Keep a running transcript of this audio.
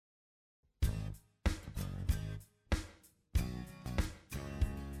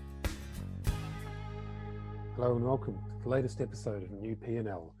Hello and welcome to the latest episode of New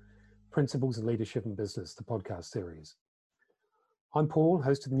P&L, Principles in Leadership and Business, the podcast series. I'm Paul,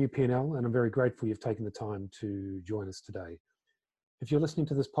 host of the New P&L, and I'm very grateful you've taken the time to join us today. If you're listening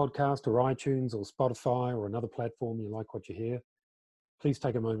to this podcast or iTunes or Spotify or another platform you like what you hear, please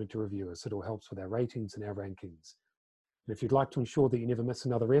take a moment to review us. It all helps with our ratings and our rankings. And if you'd like to ensure that you never miss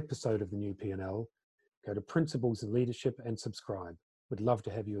another episode of the New P&L, go to Principles in Leadership and subscribe. We'd love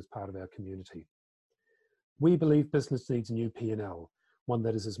to have you as part of our community. We believe business needs a new P&L, one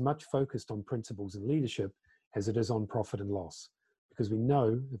that is as much focused on principles and leadership as it is on profit and loss. Because we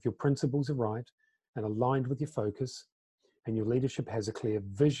know if your principles are right and aligned with your focus, and your leadership has a clear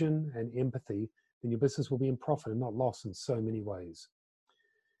vision and empathy, then your business will be in profit and not loss in so many ways.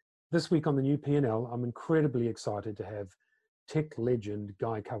 This week on the New P&L, I'm incredibly excited to have tech legend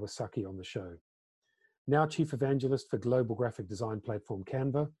Guy Kawasaki on the show. Now Chief Evangelist for global graphic design platform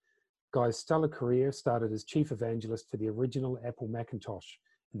Canva, Guy's stellar career started as Chief Evangelist for the original Apple Macintosh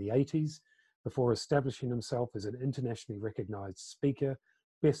in the 80s, before establishing himself as an internationally recognized speaker,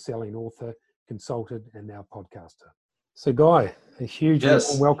 best-selling author, consultant, and now podcaster. So Guy, a huge warm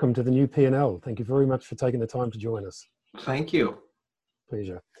welcome to the New P&L. Thank you very much for taking the time to join us. Thank you.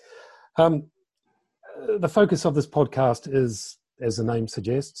 Pleasure. The focus of this podcast is, as the name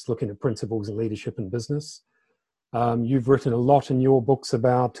suggests, looking at principles in leadership and business. You've written a lot in your books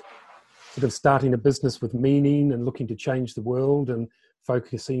about sort of starting a business with meaning and looking to change the world and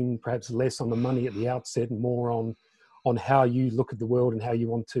focusing perhaps less on the money at the outset and more on how you look at the world and how you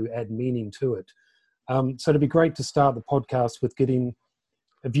want to add meaning to it. So it'd be great to start the podcast with getting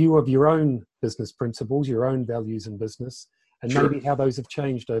a view of your own business principles, your own values in business, and maybe how those have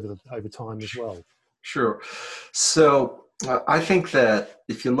changed over time as well. Sure. So I think that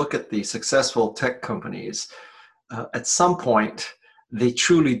if you look at the successful tech companies, at some point, they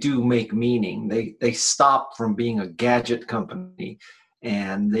truly do make meaning. They stop from being a gadget company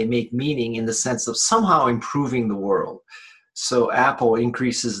and they make meaning in the sense of somehow improving the world. So Apple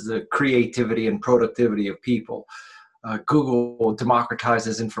increases the creativity and productivity of people. Google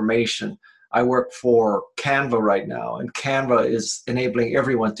democratizes information. I work for Canva right now, and Canva is enabling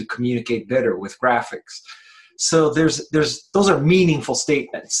everyone to communicate better with graphics. So those are meaningful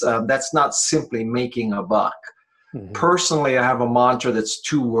statements. That's not simply making a buck. Mm-hmm. Personally, I have a mantra that's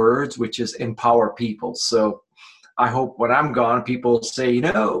 2 words, which is empower people. So I hope when I'm gone, people say,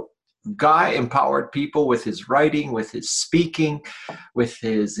 Guy empowered people with his writing, with his speaking, with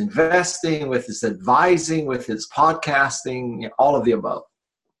his investing, with his advising, with his podcasting, all of the above.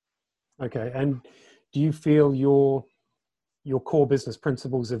 Okay. And do you feel your core business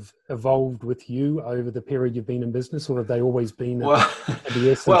principles have evolved with you over the period you've been in business, or have they always been at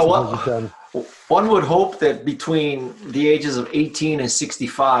the essence of what you've done? One would hope that between the ages of 18 and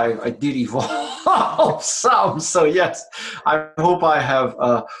 65, I did evolve some. So yes, I hope I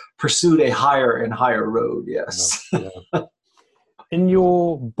have pursued a higher and higher road. Yes. Yeah. In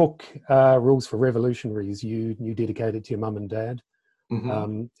your book, Rules for Revolutionaries, you dedicate it to your mum and dad.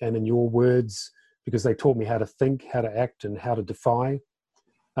 Mm-hmm. And in your words, because they taught me how to think, how to act, and how to defy.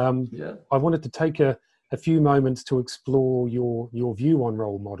 I wanted to take a few moments to explore your view on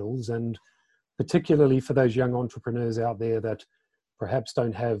role models, and particularly for those young entrepreneurs out there that perhaps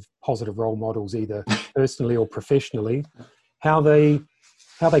don't have positive role models either personally or professionally, how they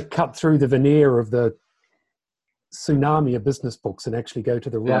cut through the veneer of the tsunami of business books and actually go to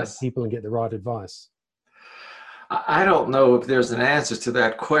the right people and get the right advice. I don't know if there's an answer to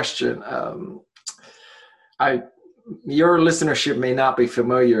that question. Your listenership may not be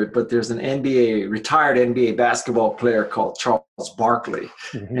familiar, but there's an retired NBA basketball player called Charles Barkley.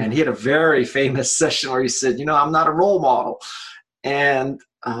 Mm-hmm. And he had a very famous session where he said, I'm not a role model. And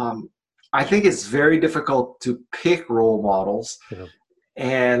I think it's very difficult to pick role models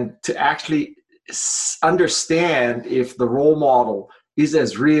and to actually understand if the role model is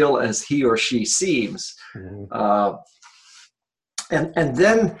as real as he or she seems. Mm-hmm. And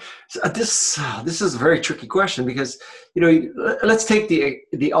then this is a very tricky question because, let's take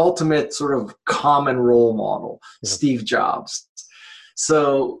the ultimate sort of common role model, Steve Jobs.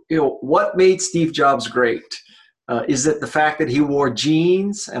 So, what made Steve Jobs great? Is it the fact that he wore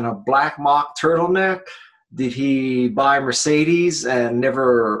jeans and a black mock turtleneck? Did he buy Mercedes and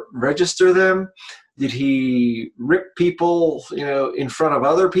never register them? Did he rip people, in front of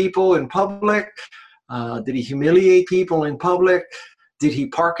other people in public? Did he humiliate people in public? Did he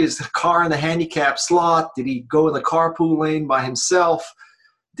park his car in the handicap slot? Did he go in the carpool lane by himself?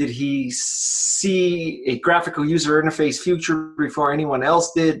 Did he see a graphical user interface future before anyone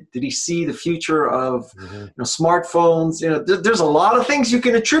else did? Did he see the future of smartphones? There's a lot of things you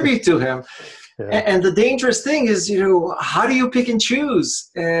can attribute to him. Yeah. And the dangerous thing is, how do you pick and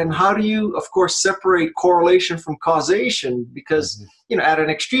choose? And how do you, of course, separate correlation from causation? Because, at an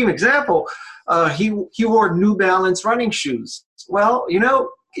extreme example, he wore New Balance running shoes. Well,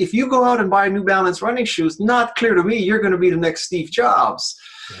 if you go out and buy New Balance running shoes, not clear to me you're going to be the next Steve Jobs.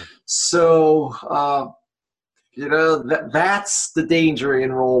 Yeah. So, that's the danger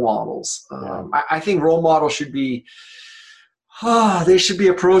in role models. I think role models should be, they should be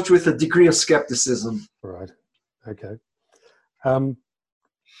approached with a degree of skepticism. Right. Okay.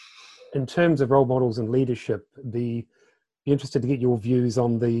 In terms of role models and leadership, be interested to get your views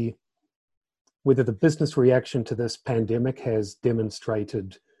on whether the business reaction to this pandemic has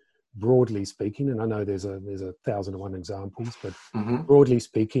demonstrated, broadly speaking, and I know there's a 1,001 examples, but broadly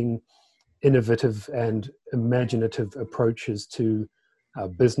speaking, innovative and imaginative approaches to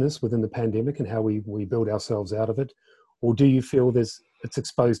business within the pandemic and how we build ourselves out of it? Or do you feel it's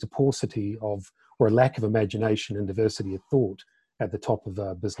exposed a paucity or a lack of imagination and diversity of thought at the top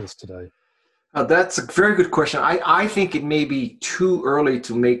of business today? That's a very good question. I think it may be too early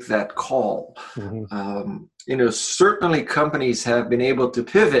to make that call. Certainly companies have been able to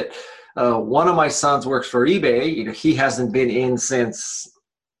pivot. One of my sons works for eBay. He hasn't been in since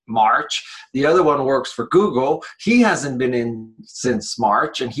March. The other one works for Google. He hasn't been in since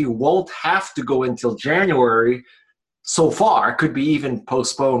March, and he won't have to go until January. So far, could be even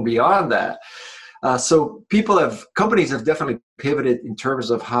postponed beyond that. So companies have definitely pivoted in terms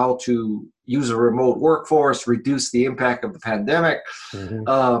of how to use a remote workforce, reduce the impact of the pandemic.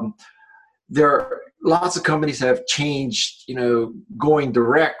 Lots of companies have changed, going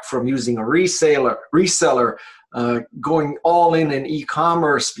direct from using a reseller, going all in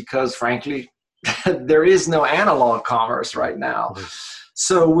e-commerce because, frankly, there is no analog commerce right now.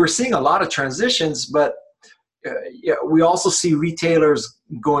 So we're seeing a lot of transitions, but we also see retailers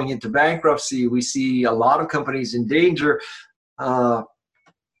going into bankruptcy. We see a lot of companies in danger. I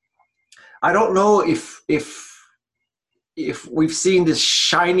don't know if we've seen this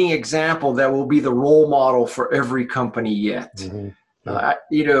shining example that will be the role model for every company yet.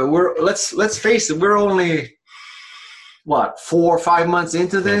 Let's face it, we're only 4 or 5 months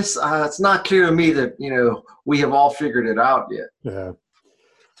into this. It's not clear to me that we have all figured it out yet. Yeah.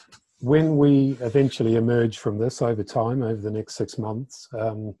 When we eventually emerge from this over the next 6 months,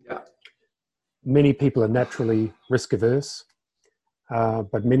 many people are naturally risk averse,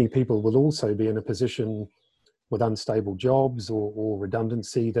 but many people will also be in a position with unstable jobs or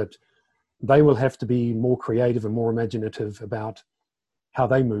redundancy that they will have to be more creative and more imaginative about how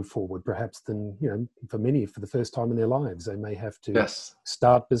they move forward, perhaps than, for many, for the first time in their lives. They may have to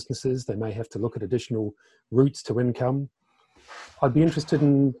start businesses. They may have to look at additional routes to income. I'd be interested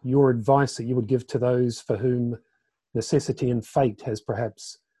in your advice that you would give to those for whom necessity and fate has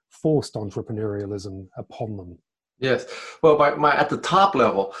perhaps forced entrepreneurialism upon them. Yes. Well, at the top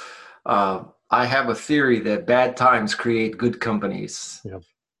level, I have a theory that bad times create good companies. Yep.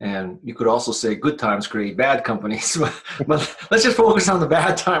 And you could also say good times create bad companies. But let's just focus on the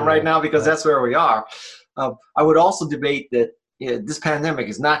bad time right now because that's where we are. I would also debate that this pandemic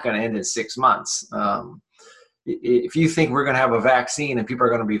is not going to end in 6 months. If you think we're going to have a vaccine and people are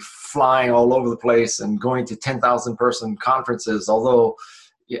going to be flying all over the place and going to 10,000 person conferences, although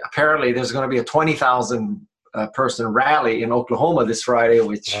apparently there's going to be a 20,000 person rally in Oklahoma this Friday,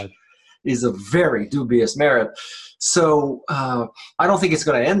 which is a very dubious merit. So I don't think it's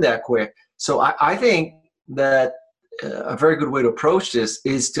going to end that quick. So I think that a very good way to approach this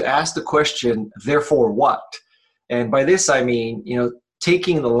is to ask the question, therefore what? And by this, I mean,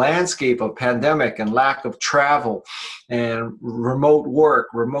 taking the landscape of pandemic and lack of travel and remote work,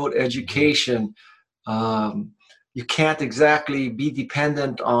 remote education, you can't exactly be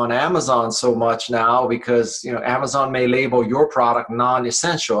dependent on Amazon so much now because, Amazon may label your product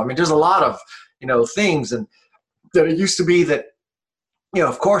non-essential. I mean, there's a lot of, things and that it used to be that,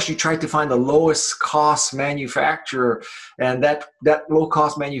 of course you tried to find the lowest cost manufacturer and that low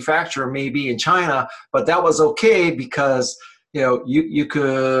cost manufacturer may be in China, but that was okay because you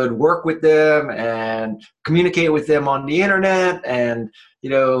could work with them and communicate with them on the internet and,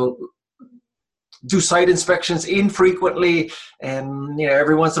 do site inspections infrequently. And,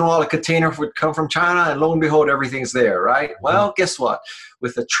 every once in a while a container would come from China and lo and behold, everything's there, right? Well, guess what?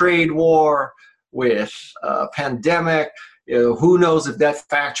 With a trade war, with a pandemic, who knows if that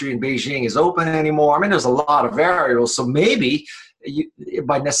factory in Beijing is open anymore? I mean, there's a lot of variables. So maybe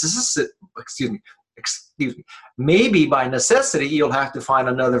by necessity, maybe by necessity, you'll have to find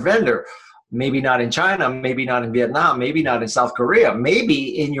another vendor. Maybe not in China, maybe not in Vietnam, maybe not in South Korea,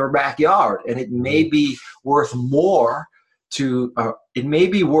 maybe in your backyard. And it may be worth more it may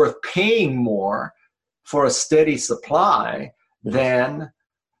be worth paying more for a steady supply than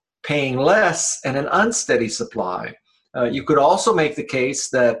paying less and an unsteady supply. You could also make the case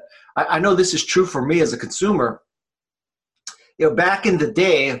that, I know this is true for me as a consumer. Back in the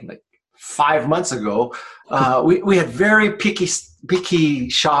day, like 5 months ago, we had very picky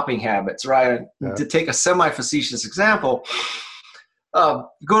shopping habits, right? Yeah. To take a semi-facetious example,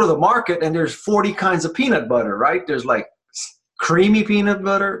 go to the market and there's 40 kinds of peanut butter, right? There's like creamy peanut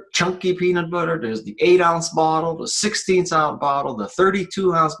butter, chunky peanut butter. There's the 8-ounce bottle, the 16-ounce bottle, the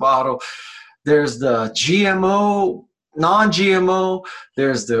 32-ounce bottle. There's the GMO, non-GMO.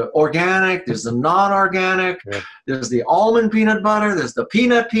 There's the organic. There's the non-organic. Yeah. There's the almond peanut butter. There's the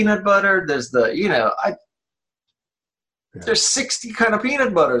peanut butter. There's the, there's 60 kind of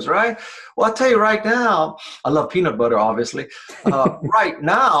peanut butters, right? Well, I'll tell you right now, I love peanut butter, obviously. Right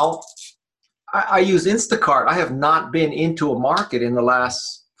now, I use Instacart. I have not been into a market in the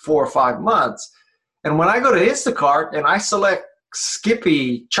last 4 or 5 months. And when I go to Instacart and I select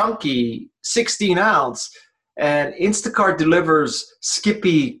Skippy Chunky 16-ounce and Instacart delivers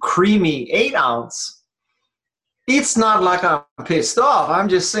Skippy Creamy 8-ounce, it's not like I'm pissed off. I'm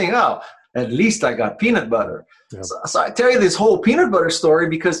just saying, oh, at least I got peanut butter. Yep. So I tell you this whole peanut butter story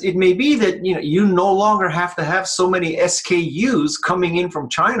because it may be that you no longer have to have so many SKUs coming in from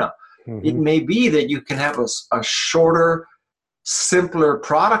China. Mm-hmm. It may be that you can have a shorter, simpler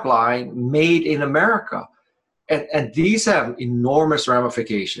product line made in America. And these have enormous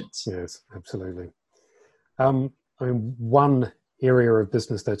ramifications. Yes, absolutely. One area of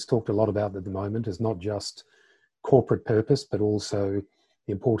business that's talked a lot about at the moment is not just corporate purpose, but also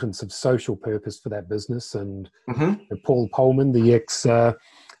the importance of social purpose for that business. And Paul Polman, the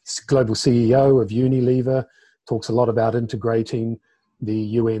ex-global CEO of Unilever, talks a lot about integrating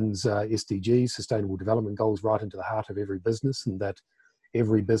the UN's SDGs, Sustainable Development Goals, right into the heart of every business, and that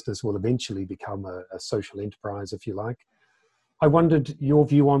every business will eventually become a social enterprise, if you like. I wondered your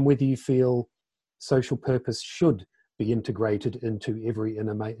view on whether you feel social purpose should be integrated into every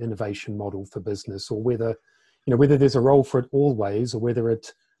innovation model for business, or whether there's a role for it always, or whether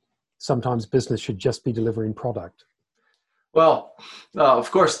sometimes business should just be delivering product. Well,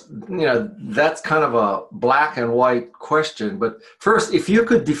 of course, that's kind of a black and white question. But first, if you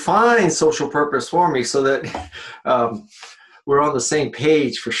could define social purpose for me so that we're on the same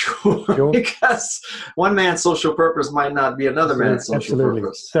page for sure. Because one man's social purpose might not be another man's social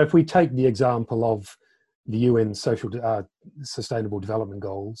purpose. So if we take the example of the UN Sustainable Development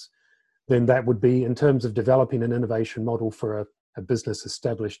Goals, then that would be, in terms of developing an innovation model for a business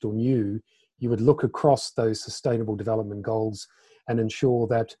established or new, you would look across those sustainable development goals and ensure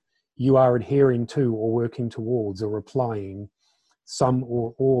that you are adhering to or working towards or applying some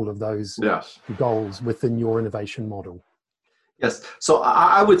or all of those goals within your innovation model. Yes. So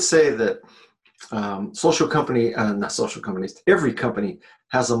I would say that every company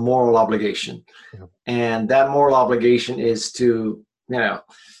has a moral obligation. Yeah. And that moral obligation is to,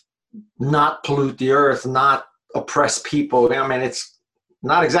 not pollute the earth, not oppress people. It's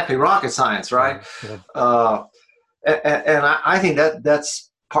not exactly rocket science, right? Yeah. And I think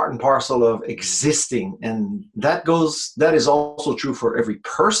that's part and parcel of existing. And that is also true for every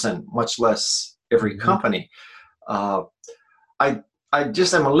person, much less every company. I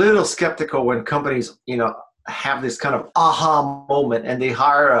just am a little skeptical when companies, have this kind of aha moment and they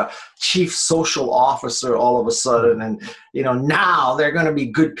hire a chief social officer all of a sudden, and now they're going to be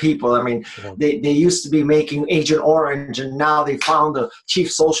good people. They used to be making Agent Orange, and now they found a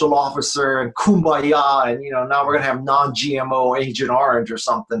chief social officer, and kumbaya, and now we're going to have non-GMO Agent Orange or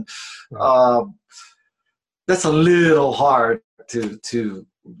something. That's a little hard to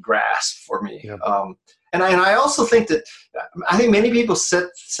grasp for me. Yep. And I also think that many people set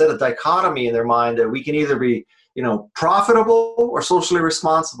a dichotomy in their mind that we can either be, profitable or socially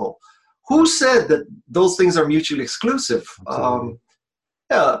responsible. Who said that those things are mutually exclusive?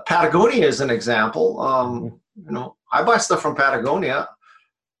 Patagonia is an example. I buy stuff from Patagonia,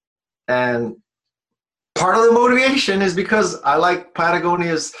 and part of the motivation is because I like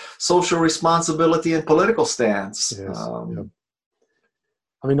Patagonia's social responsibility and political stance. Yes. Yep.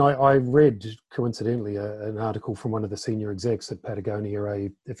 I read, coincidentally, an article from one of the senior execs at Patagonia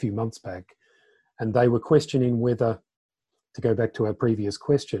a few months back, and they were questioning whether, to go back to our previous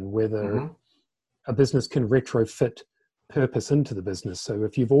question, whether a business can retrofit purpose into the business. So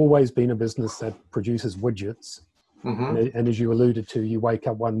if you've always been a business that produces widgets, and as you alluded to, you wake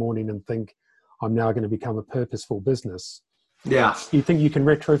up one morning and think, I'm now going to become a purposeful business. Yeah. Do you think you can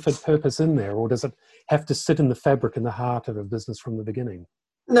retrofit purpose in there, or does it have to sit in the fabric and the heart of a business from the beginning?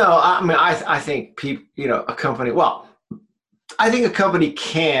 No, I think people, a company, I think a company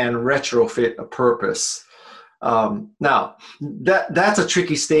can retrofit a purpose. Now, that's a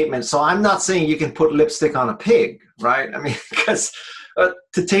tricky statement. So I'm not saying you can put lipstick on a pig, right? I mean, because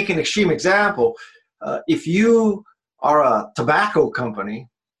to take an extreme example, if you are a tobacco company,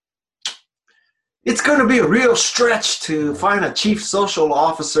 it's going to be a real stretch to find a chief social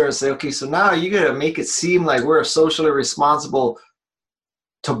officer and say, okay, so now you got to make it seem like we're a socially responsible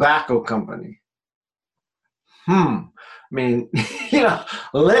tobacco company. I mean,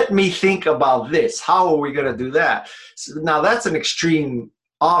 let me think about this. How are we going to do that? So now that's an extreme,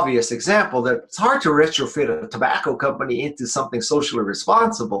 obvious example that it's hard to retrofit a tobacco company into something socially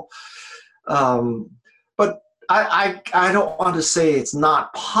responsible. But I don't want to say it's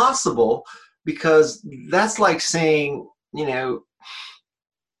not possible, because that's like saying,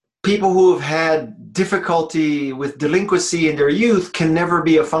 people who have had difficulty with delinquency in their youth can never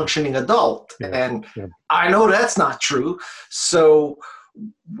be a functioning adult. And I know that's not true. So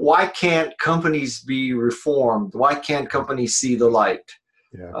why can't companies be reformed? Why can't companies see the light?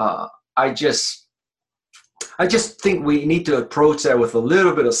 I just think we need to approach that with a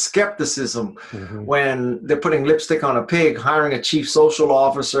little bit of skepticism when they're putting lipstick on a pig, hiring a chief social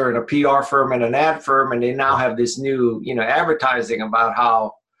officer and a PR firm and an ad firm, and they now have this new, advertising about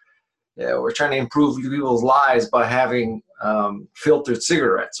how we're trying to improve people's lives by having filtered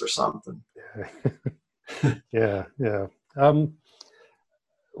cigarettes or something. Yeah.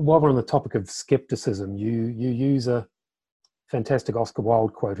 While we're on the topic of skepticism, you use a fantastic Oscar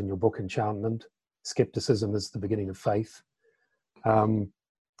Wilde quote in your book, Enchantment. Skepticism is the beginning of faith.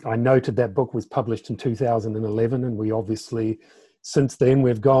 I noted that book was published in 2011, and we obviously, since then,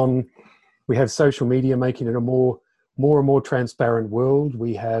 we have social media making it a more and more transparent world.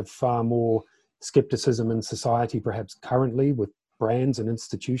 We have far more skepticism in society, perhaps currently, with brands and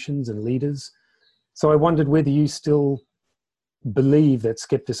institutions and leaders. So I wondered whether you still believe that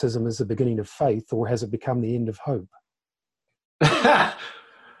skepticism is the beginning of faith, or has it become the end of hope?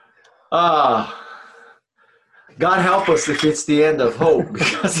 God help us if it's the end of hope,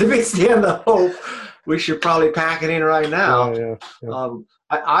 because if it's the end of hope, we should probably pack it in right now.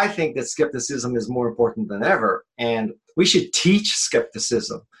 I think that skepticism is more important than ever, and we should teach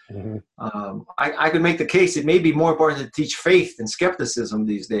skepticism. I could make the case it may be more important to teach faith than skepticism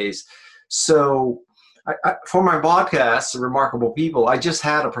these days. So for my podcast, Remarkable People, I just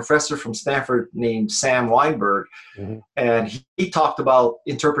had a professor from Stanford named Sam Weinberg, and he talked about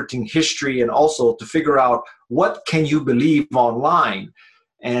interpreting history and also to figure out what can you believe online,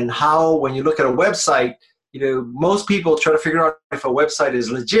 and how when you look at a website, most people try to figure out if a website is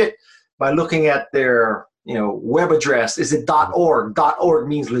legit by looking at their web address. Is it .org? .org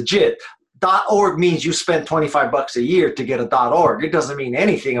means legit. .org means you spend $25 a year to get a .org. It doesn't mean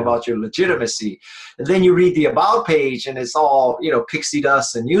anything about your legitimacy. And then you read the about page, and it's all pixie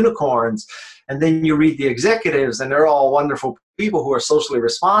dust and unicorns. And then you read the executives, and they're all wonderful people who are socially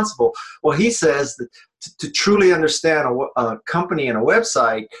responsible. Well, he says that to truly understand a company and a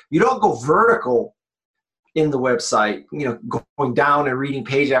website, you don't go vertical in the website, going down and reading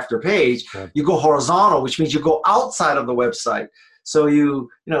page after page. You go horizontal, which means you go outside of the website. So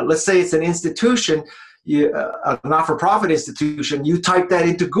let's say it's an institution, a not-for-profit institution, you type that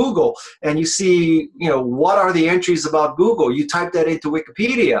into Google and you see, what are the entries about Google? You type that into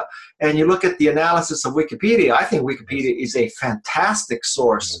Wikipedia and you look at the analysis of Wikipedia. I think Wikipedia is a fantastic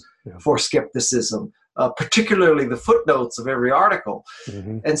source for skepticism, particularly the footnotes of every article.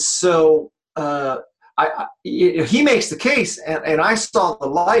 And so he makes the case, and I saw the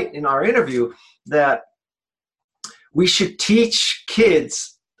light in our interview, that we should teach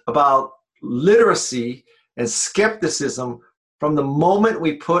kids about literacy and skepticism from the moment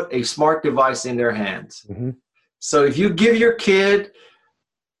we put a smart device in their hands. So if you give your kid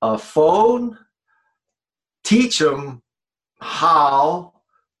a phone, teach them how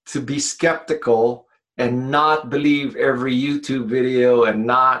to be skeptical and not believe every YouTube video, and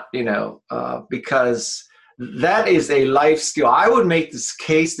not, because that is a life skill. I would make this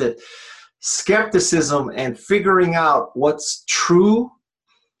case that skepticism and figuring out what's true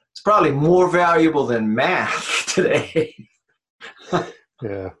is probably more valuable than math today.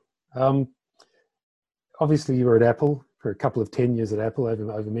 Obviously you were at Apple for a couple of 10 years at Apple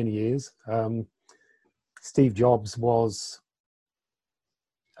over many years. Steve Jobs was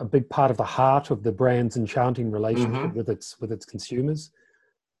a big part of the heart of the brand's enchanting relationship with its consumers.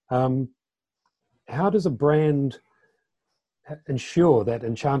 How does a brand ensure that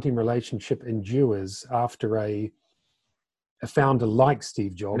enchanting relationship endures after a founder like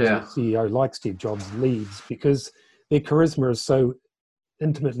Steve Jobs, a CEO like Steve Jobs leaves, because their charisma is so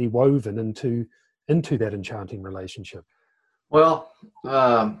intimately woven into that enchanting relationship? Well,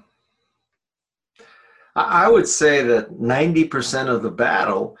 I would say that 90% of the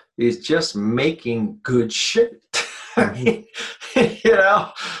battle is just making good shit. I mean, you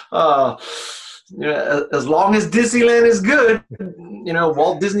know, uh, as long as Disneyland is good,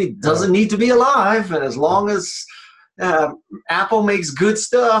 Walt Disney doesn't need to be alive. And as long as Apple makes good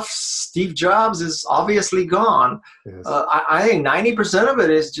stuff, Steve Jobs is obviously gone. Yes. I think 90% of it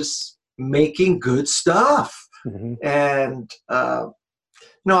is just making good stuff. And, I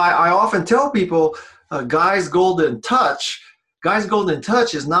often tell people, Guy's golden touch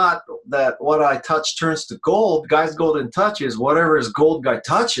is not that what I touch turns to gold. Guy's golden touch is whatever his gold guy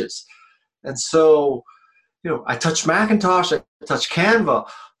touches. And so, I touched Macintosh, I touched Canva.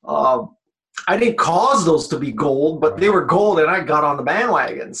 I didn't cause those to be gold, but they were gold and I got on the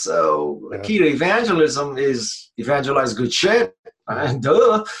bandwagon. So the key to evangelism is evangelize good shit. And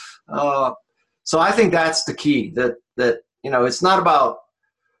duh. So I think that's the key, that it's not about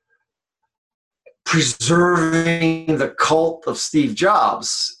preserving the cult of Steve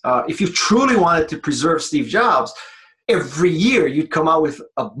Jobs. If you truly wanted to preserve Steve Jobs, every year you'd come out with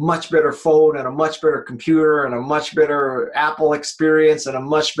a much better phone and a much better computer and a much better Apple experience and a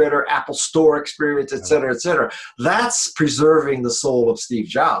much better Apple Store experience, et cetera, et cetera. That's preserving the soul of Steve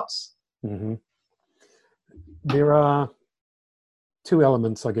Jobs. There are two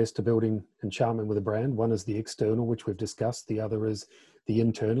elements, I guess, to building enchantment with a brand. One is the external, which we've discussed. The other is the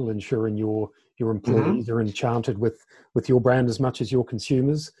internal, ensuring your employees are enchanted with your brand as much as your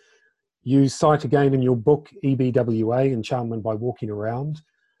consumers. You cite again in your book, EBWA, Enchantment by Walking Around,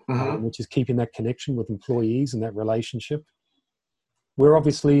 which is keeping that connection with employees and that relationship. We're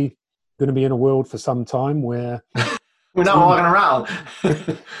obviously going to be in a world for some time where we're not walking around.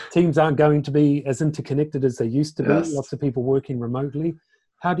 Teams aren't going to be as interconnected as they used to be. Lots of people working remotely.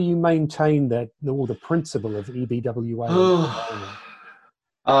 How do you maintain that, or the principle of EBWA?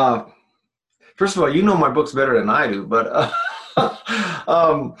 First of all, you know my books better than I do, but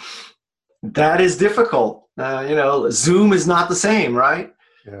that is difficult. Zoom is not the same, right?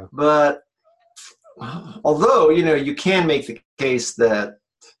 Yeah. But although, you can make the case that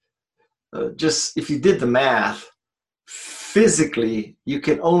just if you did the math, physically, you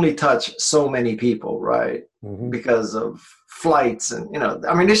can only touch so many people, right? Because of flights and,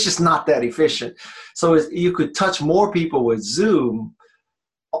 it's just not that efficient. So you could touch more people with Zoom,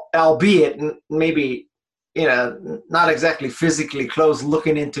 albeit maybe, not exactly physically close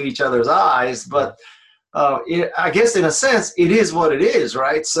looking into each other's eyes, but I guess in a sense, it is what it is,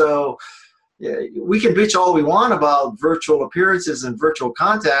 right? So we can bitch all we want about virtual appearances and virtual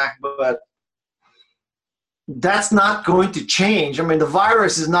contact, but that's not going to change. The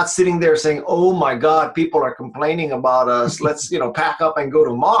virus is not sitting there saying, oh my God, people are complaining about us. Let's, pack up and go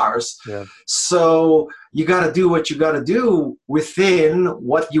to Mars. Yeah. So you got to do what you got to do within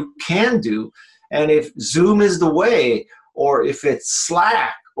what you can do. And if Zoom is the way, or if it's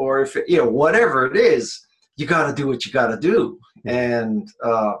Slack, or if whatever it is, you got to do what you got to do. And,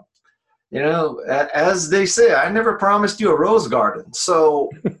 as they say, I never promised you a rose garden. So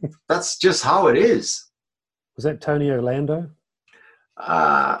that's just how it is. Was that Tony Orlando?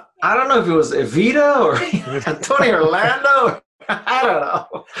 I don't know if it was Evita or Tony Orlando. I don't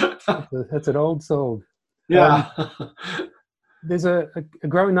know. That's an old soul. Yeah. There's a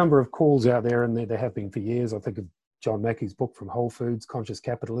growing number of calls out there, and there have been for years. I think of John Mackey's book From Whole Foods, Conscious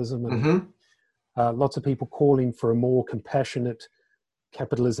Capitalism, and lots of people calling for a more compassionate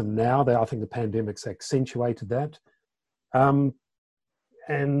capitalism now. I think the pandemic's accentuated that.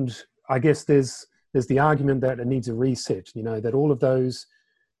 And I guess there's the argument that it needs a reset, that all of those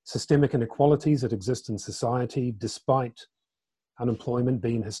systemic inequalities that exist in society, despite unemployment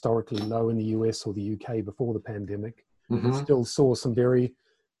being historically low in the US or the UK before the pandemic, still saw some very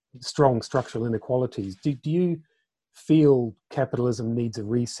strong structural inequalities. Do you feel capitalism needs a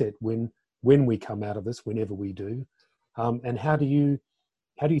reset when we come out of this, whenever we do? And how do you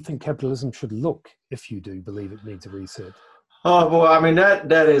think capitalism should look if you do believe it needs a reset? Oh boy,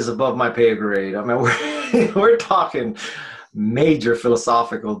 that is above my pay grade. We're talking major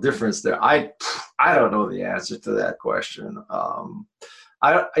philosophical difference there. I don't know the answer to that question.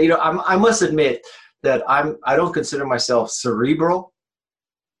 I must admit that I don't consider myself cerebral,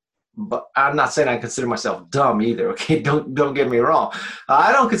 but I'm not saying I consider myself dumb either. Okay, don't get me wrong.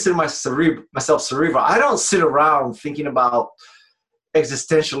 I don't consider myself cerebral. I don't sit around thinking about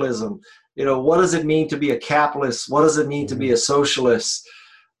existentialism. What does it mean to be a capitalist? What does it mean to be a socialist?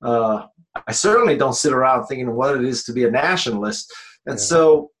 I certainly don't sit around thinking what it is to be a nationalist. And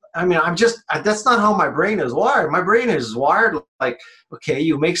so I mean, that's not how my brain is wired. My brain is wired like, okay,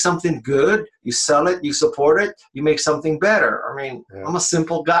 you make something good, you sell it, you support it, you make something better. I mean, yeah. I'm a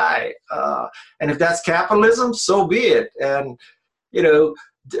simple guy. And if that's capitalism, so be it. And, you know,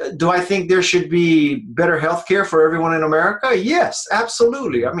 do I think there should be better healthcare for everyone in America? Yes,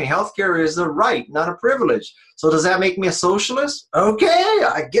 absolutely. I mean, healthcare is a right, not a privilege. So does that make me a socialist? Okay,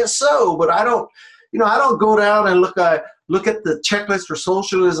 I guess so. But I don't go down and look at the checklist for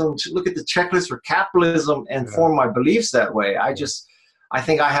socialism, look at the checklist for capitalism and form my beliefs that way. I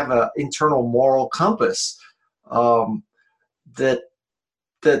think I have an internal moral compass that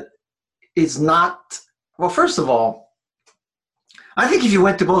is not, well, first of all, I think if you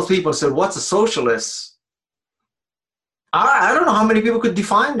went to both people and said, what's a socialist? I don't know how many people could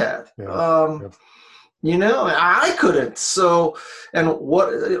define that. You know, I couldn't. So, and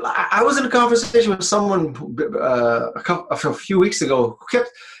I was in a conversation with someone a few weeks ago who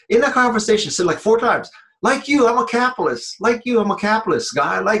kept, in that conversation, said like 4 times, like you, I'm a capitalist. Like you, I'm a capitalist.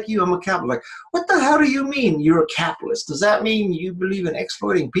 Guy, like you, I'm a capitalist. Like, what the hell do you mean you're a capitalist? Does that mean you believe in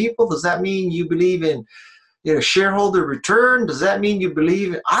exploiting people? Does that mean you believe in, you know, shareholder return? Does that mean you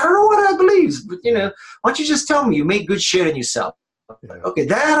believe in, I don't know what I believe, but, you know, why don't you just tell me you make good shit and you sell? Okay,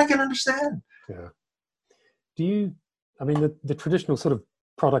 that I can understand. Yeah. Do you, I mean, the traditional sort of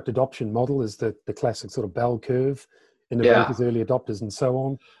product adoption model is the classic sort of bell curve, innovators, early adopters, and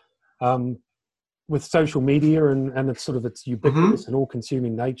so on. With social media and it's sort of its ubiquitous and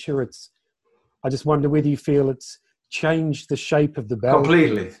all-consuming nature, I just wonder whether you feel it's changed the shape of the bell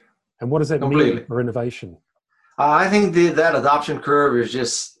curve, and what does that mean for innovation? I think that adoption curve is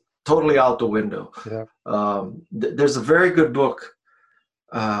just totally out the window. Yeah. There's a very good book.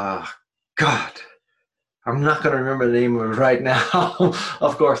 God, I'm not going to remember the name of it right now.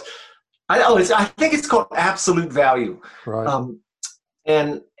 Of course, I think it's called Absolute Value. Right.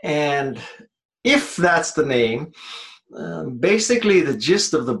 And if that's the name, basically the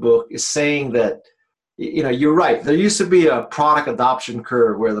gist of the book is saying that, you know, you're right. There used to be a product adoption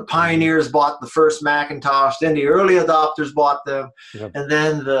curve where the pioneers bought the first Macintosh, then the early adopters bought them, and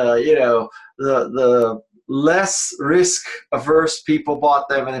then the less risk averse people bought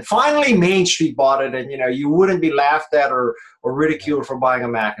them, and then finally Main Street bought it, and, you know, you wouldn't be laughed at or ridiculed for buying a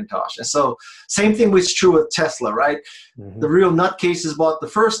Macintosh. And so same thing was true with Tesla, right? The real nutcases bought the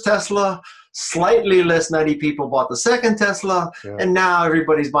first Tesla, slightly less nutty people bought the second Tesla, and now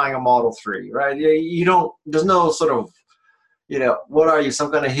everybody's buying a Model 3, right? There's no sort of, you know, what are you,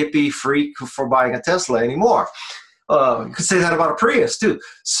 some kind of hippie freak for buying a Tesla anymore? You could say that about a Prius too.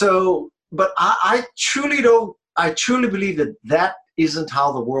 So, but I truly believe that isn't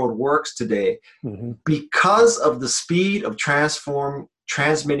how the world works today, because of the speed of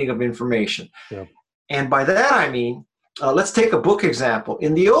transmitting of information. And by that I mean, let's take a book example.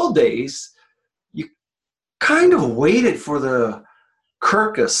 In the old days, you kind of waited for the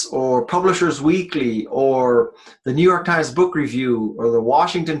Kirkus or Publishers Weekly or the New York Times Book Review or the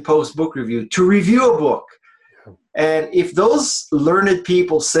Washington Post Book Review to review a book. And if those learned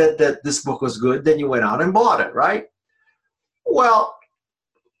people said that this book was good, then you went out and bought it, right? Well,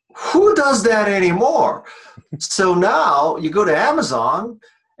 who does that anymore? So now you go to Amazon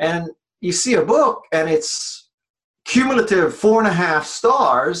and you see a book and it's cumulative 4.5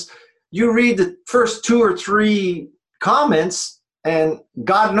 stars. You read the first 2 or 3 comments, and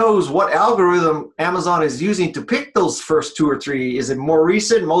God knows what algorithm Amazon is using to pick those first 2 or 3. Is it more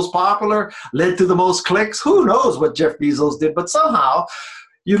recent, most popular, led to the most clicks? Who knows what Jeff Bezos did? But somehow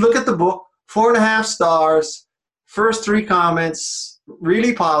you look at the book, 4.5 stars, first 3 comments,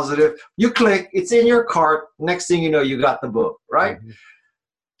 really positive. You click, it's in your cart. Next thing you know, you got the book, right?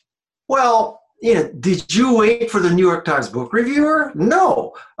 Well, you know, did you wait for the New York Times book reviewer?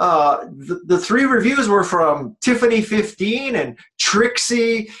 No. The 3 reviews were from Tiffany 15 and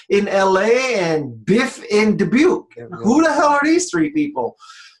Trixie in LA and Biff in Dubuque. Who the hell are these 3 people?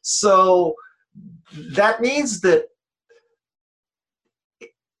 So that means that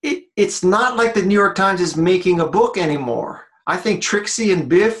it's not like the New York Times is making a book anymore. I think Trixie and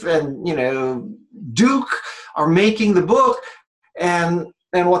Biff and, you know, Duke are making the book, and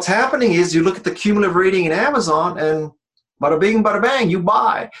what's happening is you look at the cumulative rating in Amazon and bada bing, bada bang, you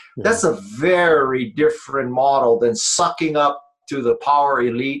buy. That's a very different model than sucking up to the power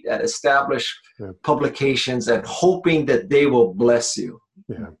elite at established publications and hoping that they will bless you.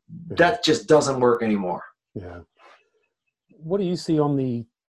 That just doesn't work anymore. What do you see on the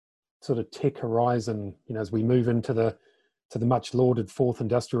sort of tech horizon, you know, as we move into the much lauded 4th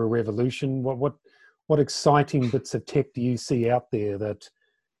industrial revolution? What exciting bits of tech do you see out there that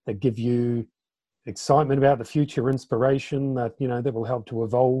give you excitement about the future, inspiration that, that will help to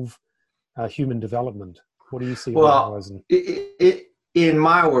evolve human development. What do you see on the Well, horizon? in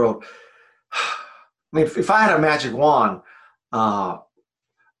my world, I mean, if I had a magic wand, I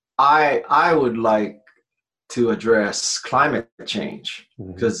would like to address climate change,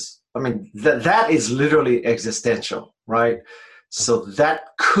 because I mean that is literally existential, right? So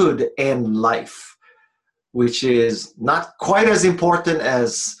that could end life, which is not quite as important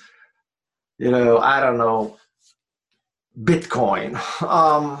as, I don't know, Bitcoin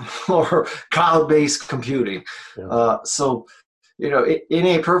or cloud-based computing. Yeah. So in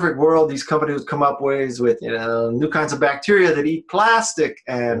a perfect world, these companies would come up with new kinds of bacteria that eat plastic,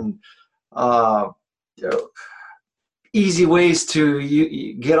 and easy ways to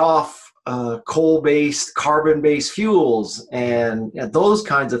get off coal-based, carbon-based fuels, and those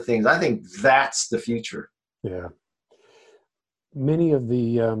kinds of things. I think that's the future. Yeah. Many of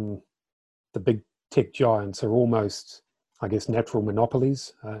the big tech giants are almost, I guess, natural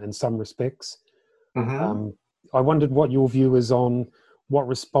monopolies in some respects. I wondered what your view is on what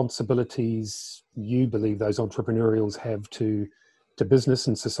responsibilities you believe those entrepreneurials have to business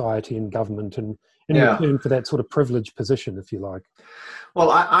and society and government, and in return for that sort of privileged position, if you like.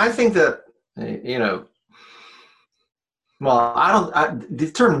 Well, I think that, the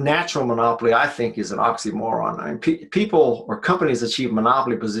term natural monopoly, I think, is an oxymoron. I mean, people or companies achieve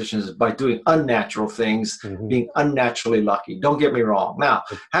monopoly positions by doing unnatural things, being unnaturally lucky. Don't get me wrong. Now,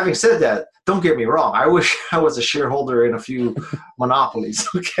 having said that, don't get me wrong. I wish I was a shareholder in a few monopolies,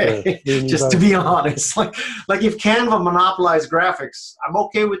 okay? Just to be honest. Like if Canva monopolized graphics, I'm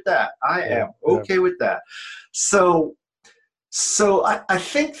okay with that. I am okay with that. So I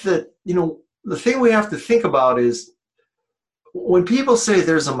think that, the thing we have to think about is, when people say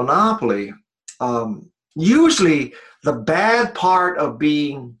there's a monopoly, usually the bad part of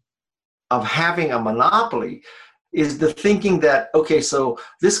having a monopoly is the thinking that, okay, so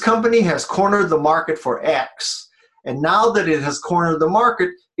this company has cornered the market for X, and now that it has cornered the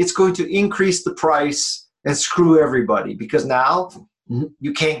market, it's going to increase the price and screw everybody, because now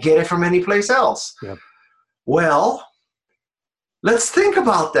you can't get it from anyplace else. Yep. Well, let's think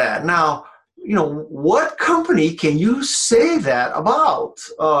about that. Now, what company can you say that about?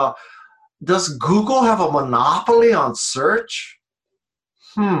 Does Google have a monopoly on search?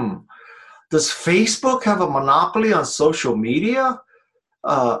 Does Facebook have a monopoly on social media?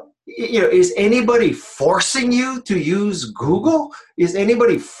 Is anybody forcing you to use Google? Is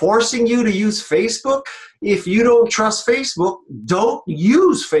anybody forcing you to use Facebook? If you don't trust Facebook, don't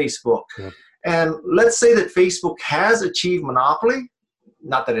use Facebook. Yep. And let's say that Facebook has achieved monopoly.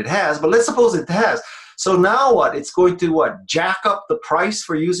 Not that it has, but let's suppose it has. So now what? It's going to jack up the price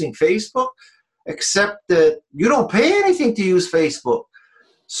for using Facebook, except that you don't pay anything to use Facebook.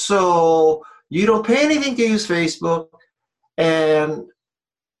 So you don't pay anything to use Facebook, and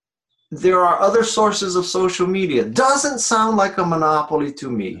there are other sources of social media. Doesn't sound like a monopoly to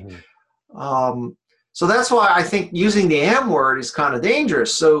me. So that's why I think using the M word is kind of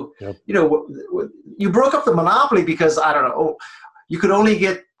dangerous. So, you broke up the monopoly because, I don't know, you could only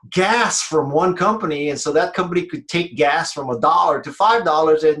get gas from one company, and so that company could take gas from $1 to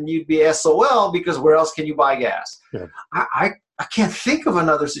 $5, and you'd be SOL, because where else can you buy gas? Yeah. I can't think of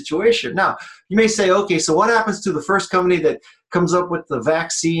another situation. Now, you may say, okay, so what happens to the first company that comes up with the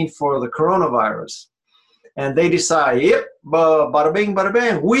vaccine for the coronavirus? And they decide, yep, bada bing, bada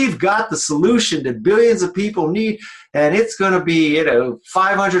bang, we've got the solution that billions of people need, and it's going to be,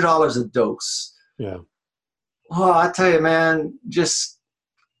 $500 a dose. Yeah. Oh, I tell you, man, just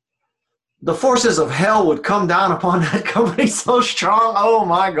the forces of hell would come down upon that company so strong. Oh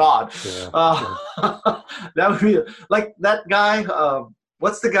my God. That would be like that guy.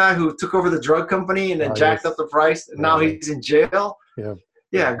 What's the guy who took over the drug company and then jacked up the price, and now he's in jail?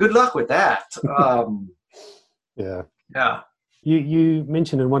 Yeah. Good luck with that. Yeah. You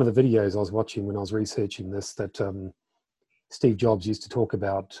mentioned in one of the videos I was watching when I was researching this that Steve Jobs used to talk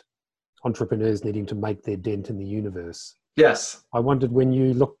about entrepreneurs needing to make their dent in the universe. Yes. I wondered, when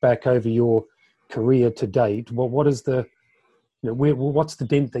you look back over your career to date, what is the, what's the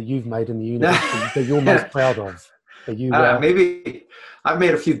dent that you've made in the universe that you're most proud of? That you maybe I've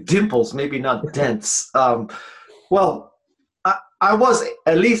made a few dimples, maybe not dents. Well, I was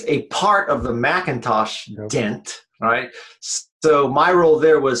at least a part of the Macintosh dent, right? So my role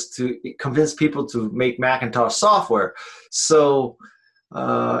there was to convince people to make Macintosh software. So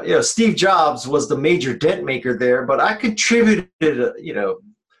Steve Jobs was the major dent maker there, but I contributed, a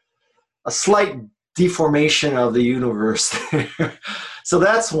slight deformation of the universe there. So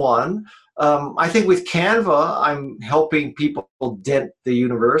that's one. I think with Canva, I'm helping people dent the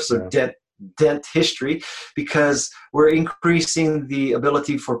universe, or dent dent history because we're increasing the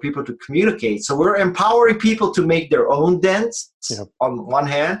ability for people to communicate. So we're empowering people to make their own dents on one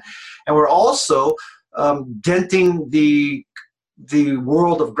hand, and we're also denting the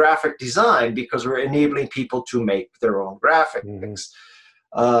world of graphic design because we're enabling people to make their own graphics.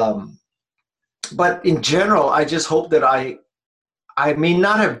 But in general, I just hope that I may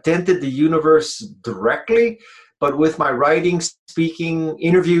not have dented the universe directly, but with my writing, speaking,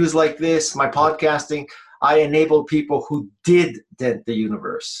 interviews like this, my podcasting, I enable people who did dent the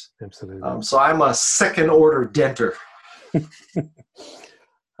universe. Absolutely. So I'm a second order denter. It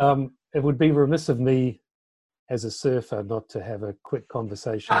would be remiss of me as a surfer not to have a quick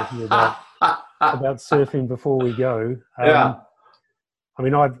conversation with you about surfing before we go. I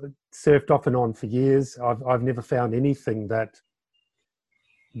mean, I've surfed off and on for years. I've never found anything that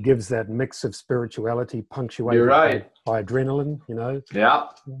gives that mix of spirituality punctuated by adrenaline, you know. Yeah.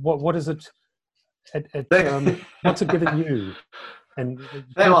 What is it? What's it given you? And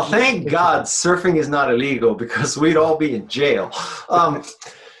well, thank God surfing is not illegal because we'd all be in jail.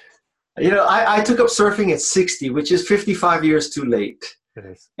 You know, I took up surfing at 60, which is 55 years too late.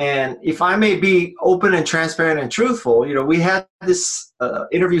 Yes. And if I may be open and transparent and truthful, you know, we had this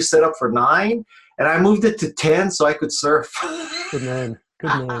interview set up for 9, and I moved it to 10 so I could surf. Good man.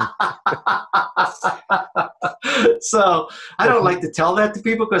 Good man. So I don't like to tell that to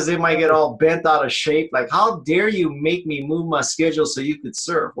people because they might get all bent out of shape. Like, how dare you make me move my schedule so you could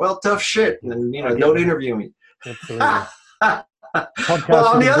surf? Well, tough shit. And, you know, don't interview me. Absolutely. Well,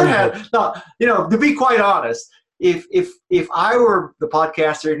 on the other hand, no, you know, to be quite honest, if I were the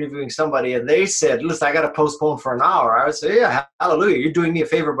podcaster interviewing somebody and they said, listen, I got to postpone for an hour, I would say, yeah, hallelujah, you're doing me a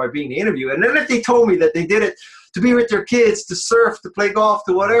favor by being the interview. And then if they told me that they did it to be with their kids, to surf, to play golf,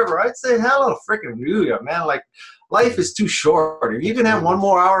 to whatever, I'd say, hallelujah, man. Like, life is too short. If you can have one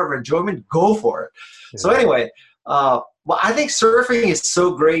more hour of enjoyment, go for it. Yeah. So anyway, well, I think surfing is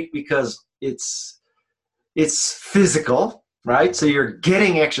so great because it's physical, right? So you're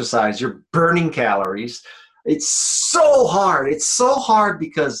getting exercise, you're burning calories. It's so hard. It's so hard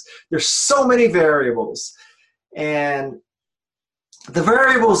because there's so many variables. And the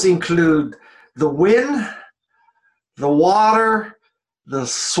variables include the wind, the water, the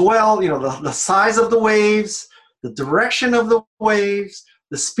swell, you know, the size of the waves, the direction of the waves,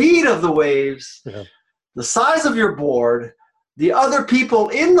 the speed of the waves, the size of your board, the other people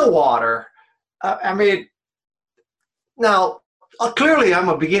in the water. I mean, now, clearly I'm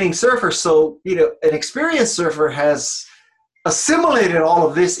a beginning surfer, so, you know, an experienced surfer has assimilated all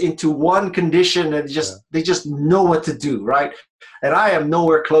of this into one condition and they just know what to do, right? And I am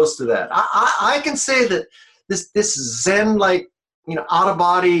nowhere close to that. I can say that this Zen, like, you know,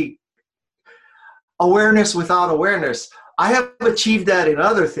 out-of-body awareness without awareness, I have achieved that in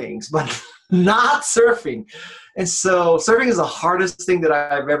other things, but not surfing. And so surfing is the hardest thing that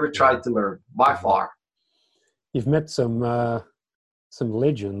I've ever tried to learn, by far. You've met some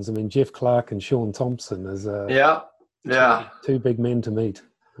legends. I mean, Jeff Clark and Sean Thompson as two big men to meet.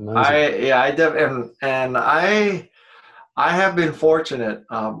 Amazing. I have been fortunate.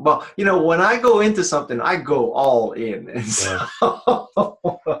 Well, you know, when I go into something, I go all in. And so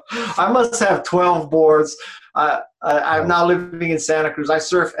I must have 12 boards. I'm now living in Santa Cruz. I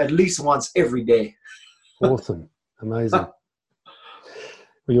surf at least once every day. Awesome. Amazing.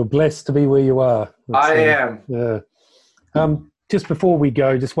 Well, you're blessed to be where you are. I am. Yeah. Just before we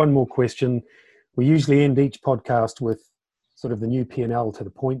go, just one more question. We usually end each podcast with sort of the new P&L to the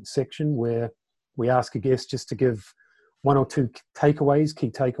point section where we ask a guest just to give one or two key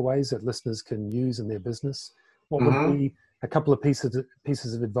takeaways that listeners can use in their business. What would be a couple of pieces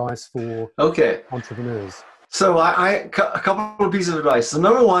of advice for entrepreneurs? So a couple of pieces of advice. So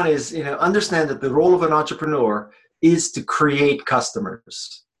number one is, you know, understand that the role of an entrepreneur is to create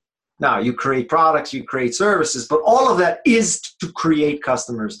customers. Now, you create products, you create services, but all of that is to create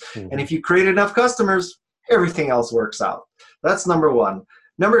customers. And if you create enough customers, everything else works out. That's number one.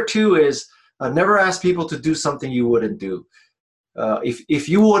 Number two is never ask people to do something you wouldn't do. If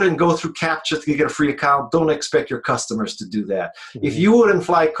you wouldn't go through CAPTCHA to get a free account, don't expect your customers to do that. If you wouldn't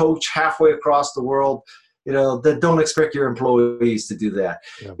fly coach halfway across the world, you know, then don't expect your employees to do that.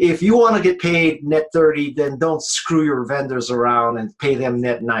 If you want to get paid net 30, then don't screw your vendors around and pay them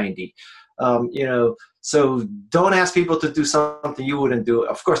net 90. You know, so don't ask people to do something you wouldn't do.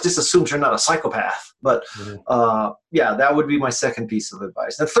 Of course, this assumes you're not a psychopath, but that would be my second piece of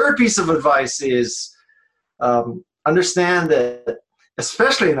advice. The third piece of advice is understand that,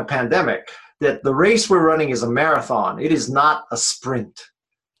 especially in a pandemic, that the race we're running is a marathon. It is not a sprint.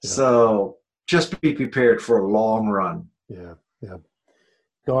 So just be prepared for a long run. Yeah.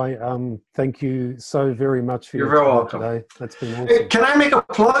 Guy, thank you so very much for You're your very time welcome. today. That's been Hey, awesome. can I make a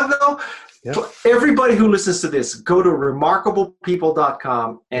plug though? Yep. For everybody who listens to this, go to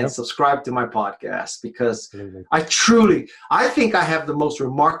remarkablepeople.com and Yep. subscribe to my podcast, because Absolutely. I think I have the most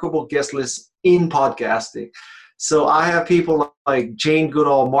remarkable guest list in podcasting. So I have people like Jane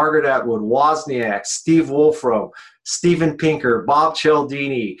Goodall, Margaret Atwood, Wozniak, Steve Wolfram, Steven Pinker, Bob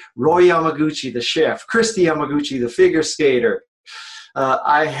Cialdini, Roy Yamaguchi, the chef, Christy Yamaguchi, the figure skater.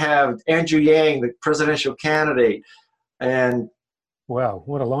 I have Andrew Yang, the presidential candidate. And Wow,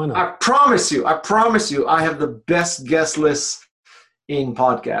 what a lineup. I promise you, I have the best guest list in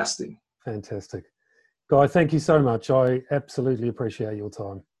podcasting. Fantastic. Guy, thank you so much. I absolutely appreciate your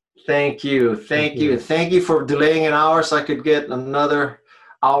time. Thank you. Thank you for delaying an hour so I could get another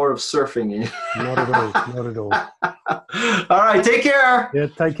hour of surfing in. Not at all. Not at all. All right. Take care. Yeah,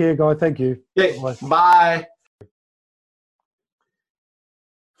 take care, Guy. Thank you. Okay, Bye. bye.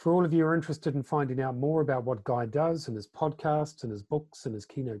 For all of you who are interested in finding out more about what Guy does and his podcasts and his books and his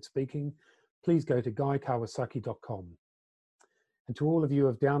keynote speaking, please go to guykawasaki.com. And to all of you who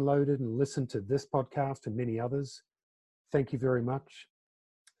have downloaded and listened to this podcast and many others, thank you very much.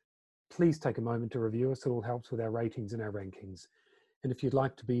 Please take a moment to review us. It all helps with our ratings and our rankings. And if you'd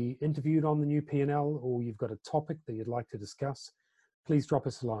like to be interviewed on the new P&L, or you've got a topic that you'd like to discuss, please drop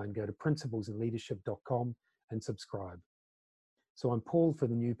us a line. Go to principlesandleadership.com and subscribe. So I'm Paul for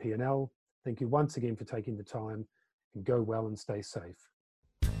the new P&L. Thank you once again for taking the time, and go well and stay safe.